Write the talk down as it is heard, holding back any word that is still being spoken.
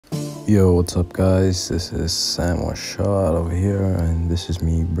Yo, what's up guys? This is Sam Shot over here, and this is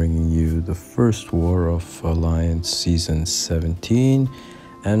me bringing you the first War of Alliance Season 17.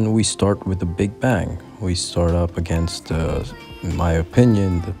 And we start with a big bang. We start up against, in my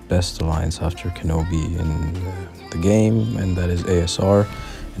opinion, the best alliance after KenOB in the game, and that is ASR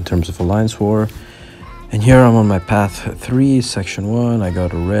in terms of Alliance War. And here I'm on my path 3, section 1. I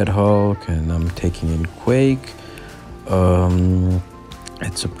got a Red Hulk, and I'm taking in Quake.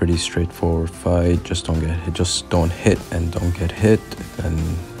 It's a pretty straightforward fight. Just don't hit and don't get hit, and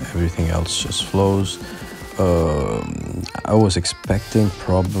everything else just flows. I was expecting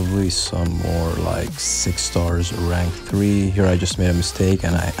probably some more like 6 stars rank 3. Here I just made a mistake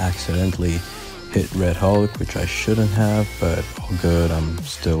and I accidentally hit Red Hulk, which I shouldn't have, but all good. I'm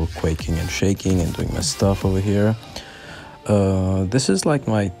still quaking and shaking and doing my stuff over here. This is like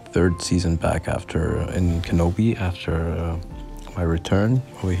my 3rd season back in KenOB after my return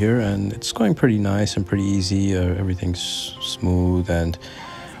over here, and it's going pretty nice and pretty easy. Everything's smooth and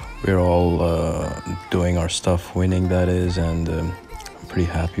we're all doing our stuff, winning that is, and I'm pretty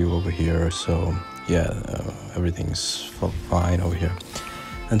happy over here. So yeah, everything's fine over here.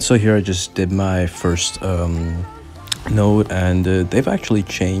 And so here I just did my first node, and they've actually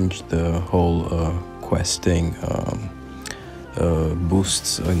changed the whole questing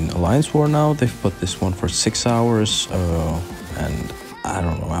boosts in Alliance War now. They've put this one for 6 hours, and I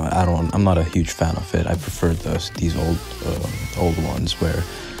don't know. I'm not a huge fan of it. I prefer these old ones where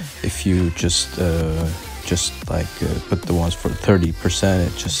if you just put the ones for 30%,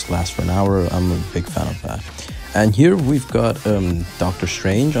 it just lasts for an hour. I'm a big fan of that. And here we've got Doctor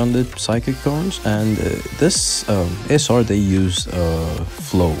Strange on the Psychic Cones, and this ASR, they use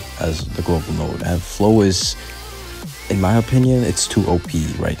Flow as the global node, and Flow is, in my opinion, it's too OP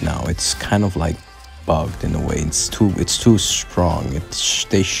right now. It's kind of like bugged in a way. It's too strong.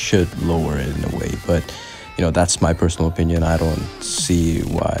 They should lower it in a way, but you know, that's my personal opinion. I don't see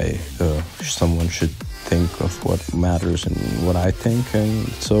why someone should think of what matters and what I think.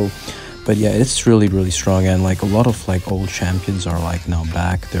 And so, but yeah, it's really strong, and like a lot of like old champions are like now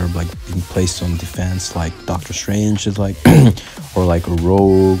back. They're like being placed on defense, like Doctor Strange is like or like a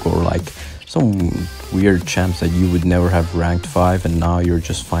Rogue, or like some weird champs that you would never have ranked 5, and now you're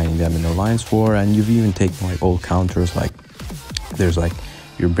just finding them in Alliance War. And you've even taken like old counters, like there's like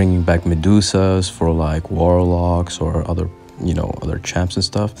you're bringing back Medusas for like Warlocks or other, you know, other champs and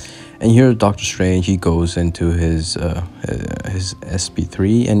stuff. And here Doctor Strange, he goes into his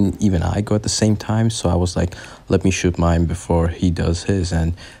SP3, and even I go at the same time, so I was like, let me shoot mine before he does his.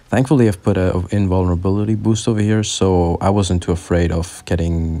 And thankfully I've put a invulnerability boost over here, so I wasn't too afraid of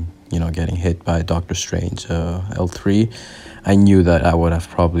getting hit by Doctor Strange L3. I knew that I would have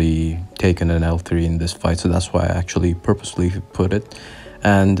probably taken an L3 in this fight, so that's why I actually purposely put it.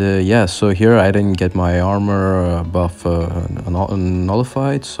 And yeah, so here I didn't get my armor buff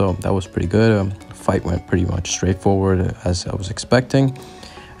nullified, so that was pretty good. Fight went pretty much straightforward as I was expecting.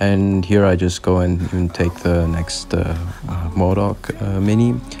 And here I just go and even take the next MCOC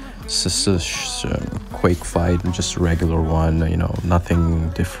mini. It's just a Quake fight, just a regular one, you know, nothing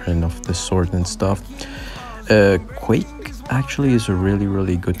different of this sort and stuff. Quake actually is a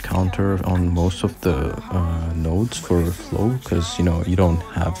really good counter on most of the nodes for Flow, because you know, you don't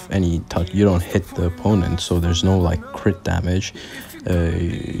have any touch, you don't hit the opponent, so there's no like crit damage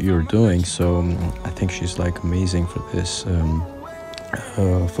you're doing. So I think she's like amazing for this,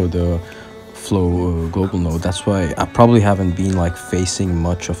 for the Flow global node. That's why I probably haven't been like facing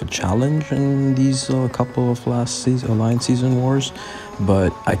much of a challenge in these couple of last Alliance season wars,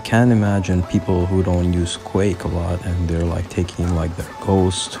 but I can imagine people who don't use Quake a lot, and they're like taking like their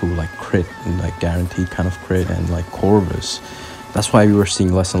Ghost, who like crit and like guaranteed kind of crit, and like Corvus. That's why we were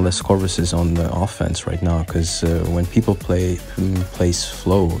seeing less and less Corvuses on the offense right now, because when people place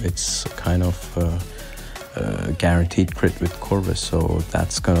Flow, it's kind of guaranteed crit with Corvus, so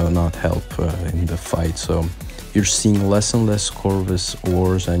that's gonna not help in the fight. So you're seeing less and less Corvus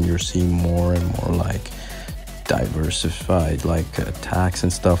wars, and you're seeing more and more like diversified like attacks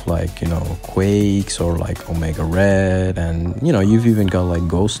and stuff, like, you know, Quakes or like Omega Red, and you know, you've even got like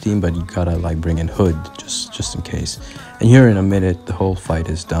Ghost Team, but you gotta like bring in Hood just in case. And here in a minute the whole fight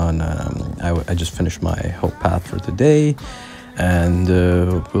is done. I just finished my whole path for the day, and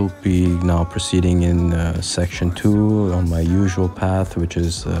we'll be now proceeding in section 2 on my usual path, which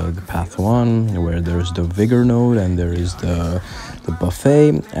is the path 1, where there's the Vigor node and there is the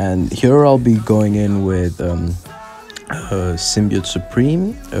buffet. And here I'll be going in with Symbiote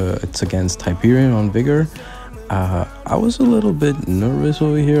Supreme. It's against Hyperion on Vigor. I was a little bit nervous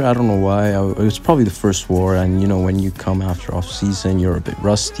over here. I don't know why. It was probably the first war, and you know, when you come after off season, you're a bit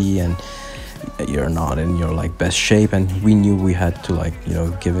rusty and you're not in your like best shape. And we knew we had to like, you know,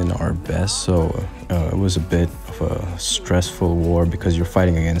 give in our best. So it was a bit of a stressful war because you're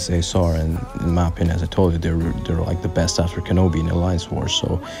fighting against ASR, and in my opinion, as I told you, they're like the best after KenOB in the Alliance War.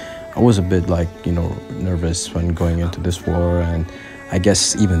 So I was a bit like, you know, nervous when going into this war, and I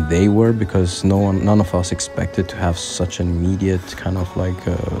guess even they were, because none of us expected to have such an immediate kind of like,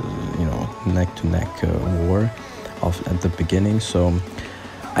 you know, neck-to-neck war at the beginning. So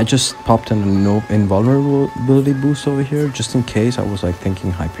I just popped in an invulnerability boost over here, just in case. I was like thinking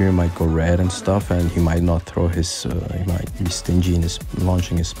Hyperion might go red and stuff, and he might not throw his, he might be stingy in his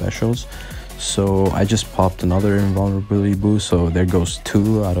launching his specials. So I just popped another invulnerability boost, so there goes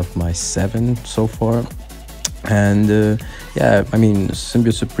 2 out of my 7 so far. And yeah, I mean,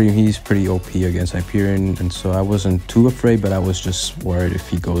 Symbiote Supreme, he's pretty OP against Hyperion, and so I wasn't too afraid, but I was just worried if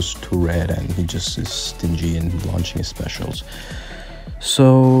he goes too red and he just is stingy in launching his specials.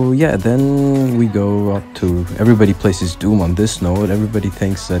 So yeah, then we go up to, everybody places Doom on this node. Everybody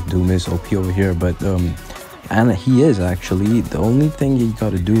thinks that Doom is OP over here, but and he is actually. The only thing you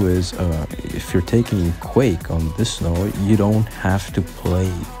gotta do is, if you're taking Quake on this node, you don't have to play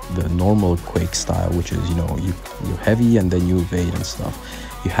the normal Quake style, which is, you know, you're heavy and then you evade and stuff.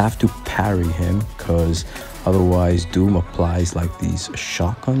 You have to parry him, because otherwise Doom applies like these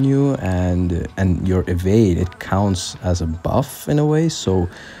shock on you, and your evade, it counts as a buff in a way. So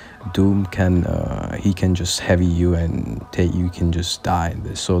Doom can he can just heavy you and you can just die in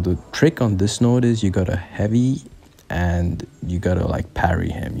this. So the trick on this node is you gotta heavy and you gotta like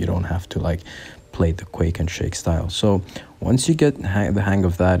parry him. You don't have to like play the Quake and Shake style. So once you get the hang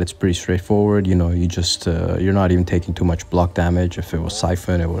of that, it's pretty straightforward. You know, you just you're not even taking too much block damage. If it was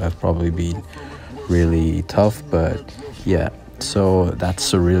Siphon, it would have probably been really tough, but yeah, so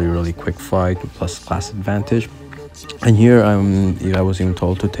that's a really quick fight plus class advantage. And here I was even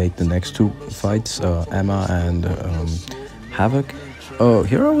told to take the next 2 fights, Emma and Havoc. Oh,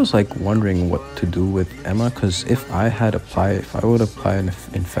 here I was like wondering what to do with Emma, because if I would apply an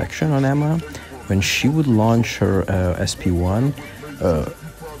infection on Emma, when she would launch her SP1,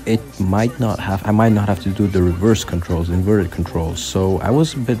 I might not have to do the reverse controls, inverted controls. So I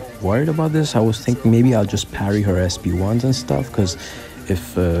was a bit worried about this. I was thinking maybe I'll just parry her SP1s and stuff, because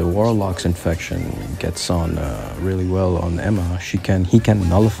if Warlock's infection gets on really well on Emma, he can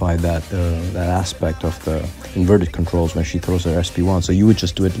nullify that aspect of the inverted controls when she throws her SP1. So you would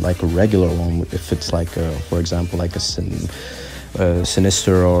just do it like a regular one if it's like for example like a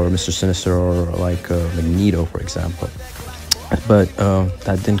Sinister or Mr. Sinister, or like Magneto, for example. But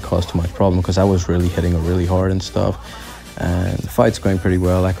that didn't cause too much problem, because I was really hitting her really hard and stuff, and the fight's going pretty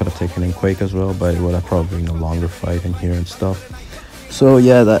well. I could have taken in Quake as well, but it would have probably been a longer fight in here and stuff. So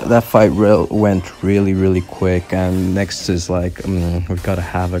yeah, that fight went really quick. And next is like we've got a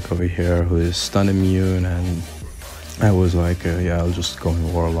Havoc over here who is stun immune, and I was like yeah, I'll just go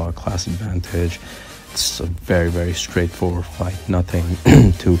in Warlock, class advantage. It's a very straightforward fight, nothing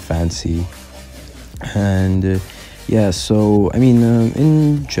too fancy. And yeah, so I mean,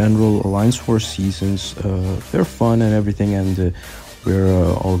 in general, Alliance War seasons, they're fun and everything, and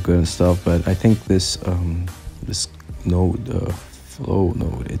we're all good and stuff. But I think this this node, flow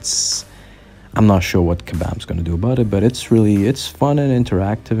node, I'm not sure what Kabam's gonna do about it, but it's fun and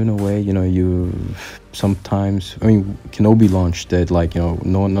interactive in a way. You know, you sometimes, I mean, KenOB launched it, like, you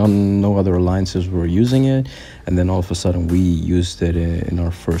know, no other alliances were using it, and then all of a sudden we used it in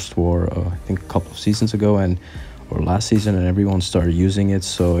our first war, I think a couple of seasons ago, or last season, and everyone started using it.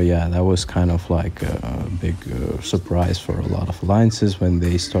 So yeah, that was kind of like a big surprise for a lot of alliances when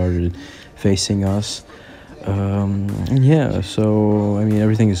they started facing us. And yeah, so I mean,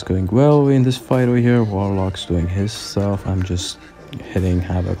 everything is going well in this fight over here. Warlock's doing his stuff. I'm just hitting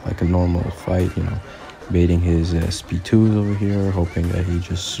Havoc like a normal fight, you know, baiting his SP2s over here, hoping that he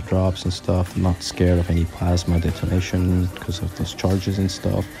just drops and stuff. I'm not scared of any plasma detonation because of those charges and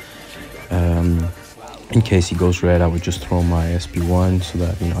stuff. In case he goes red, I would just throw my SP1 so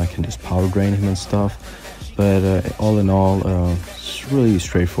that, you know, I can just power drain him and stuff. But all in all, it's really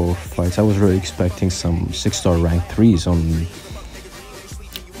straightforward fights. I was really expecting some 6-star rank 3s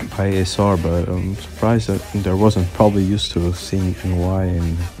by ASR, but I'm surprised that there wasn't. Probably used to seeing NY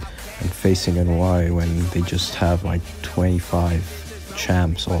and facing NY when they just have like 25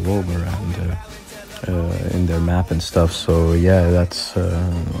 champs all over and in their map and stuff. So yeah, that's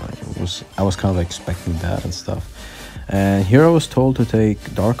I was kind of expecting that and stuff. And here I was told to take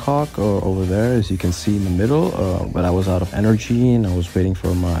Darkhawk over there, as you can see in the middle, but I was out of energy and I was waiting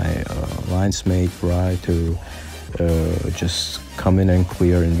for my alliance mate Rai to just come in and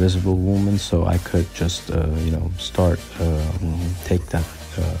clear invisible woman, so I could just you know, start take that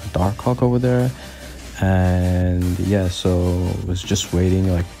Dark Hawk over there. And yeah, so was just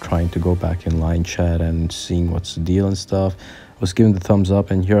waiting, like trying to go back in line chat and seeing what's the deal and stuff. I was given the thumbs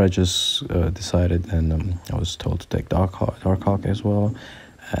up, and here I just decided, and I was told to take Dark Hawk as well.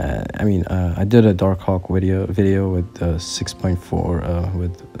 I mean, I did a Dark Hawk video with 6.4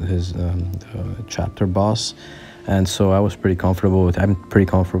 with his chapter boss, and so I was pretty comfortable with. I'm pretty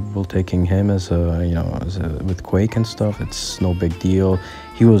comfortable taking him as a, you know, with Quake and stuff. It's no big deal.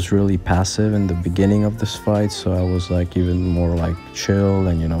 He was really passive in the beginning of this fight, so I was like even more like chill,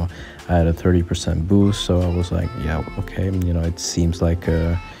 and you know, I had a 30% boost, so I was like, yeah, okay, you know, it seems like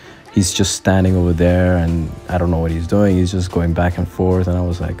he's just standing over there, and I don't know what he's doing. He's just going back and forth, and I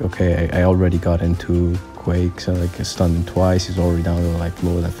was like, okay, I already got into Quake, so like I stunned him twice. He's already down to like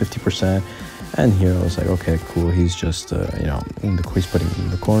lower than 50%. And here I was like, okay, cool. He's just, you know, he's putting him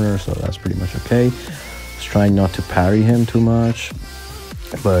in the corner, so that's pretty much okay. I was trying not to parry him too much,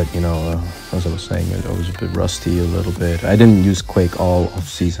 but, you know, as I was saying, I was a bit rusty a little bit. I didn't use Quake all off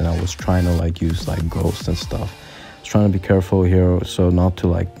season. I was trying to like use like Ghost and stuff. I was trying to be careful here, so not to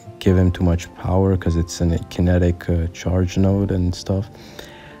like give him too much power, because it's in a kinetic charge node and stuff.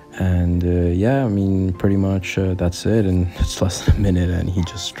 And yeah, I mean, pretty much that's it, and it's less than a minute and he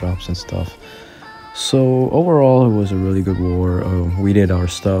just drops and stuff. So overall, it was a really good war. We did our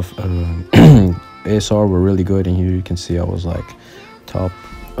stuff. ASR were really good, and here you can see I was like top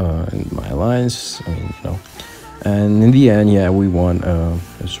in my alliance. I mean, you know, and in the end, yeah, we won.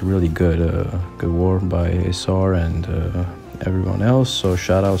 It was a really good good war by ASR and everyone else. So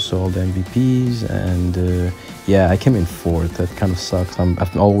shout outs to all the MVPs, and yeah, I came in 4th. That kind of sucks. I'm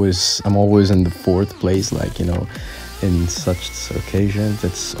always in the 4th place, like, you know, in such occasions.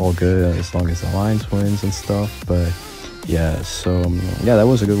 It's all good as long as the Alliance wins and stuff. But yeah, so yeah, that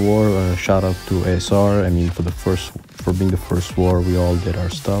was a good war. Shout out to ASR. I mean, for being the first war, we all did our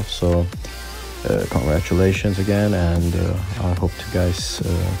stuff. So congratulations again, and I hope to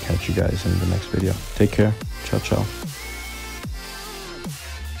catch you guys in the next video. Take care. Ciao, ciao.